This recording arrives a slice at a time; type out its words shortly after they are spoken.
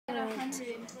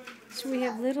it. So we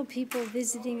have little people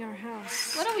visiting our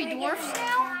house. What are we, dwarfs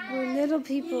now? We're little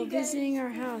people visiting our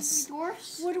house.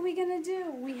 Dwarfs? What are we going to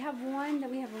do? We have one that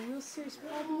we have a real serious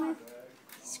problem with.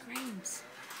 He screams.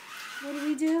 What do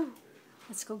we do?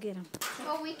 Let's go get him.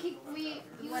 Oh, we use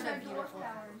our dwarf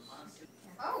powers.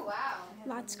 Oh, wow.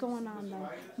 Lots going on, though.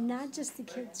 Not just the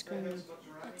kids screaming,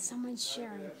 but someone's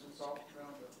sharing.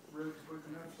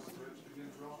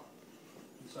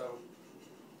 So,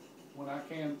 when I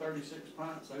canned 36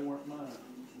 pints, they weren't mine.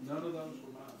 None of those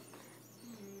were mine.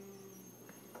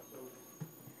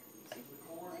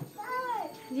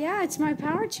 Yeah, it's my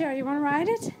power chair. You want to ride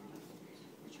it?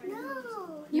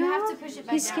 No. You have to push it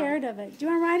back He's down. scared of it. Do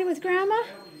you want to ride it with Grandma?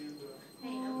 You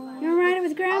want to ride it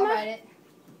with Grandma? I'll ride it.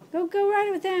 Go ride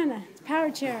it with Anna. It's a power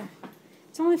chair.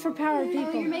 It's only for power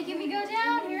people. Oh, you're making me go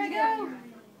down. Here I go.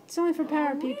 It's only for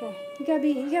power people. You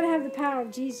gotta have the power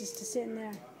of Jesus to sit in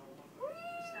there.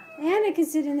 Anna can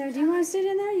sit in there. Do you want to sit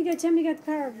in there? You gotta tell me you got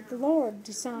the power of the Lord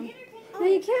to song. No,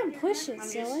 you can't push it,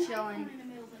 silly. I'm just chilling.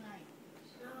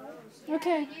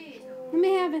 Okay, let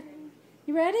me have it.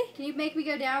 You ready? Can you make me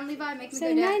go down, Levi? Make me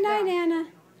Say go down. night night, Anna. Night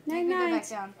Make me go back night.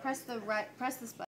 down. Press this button.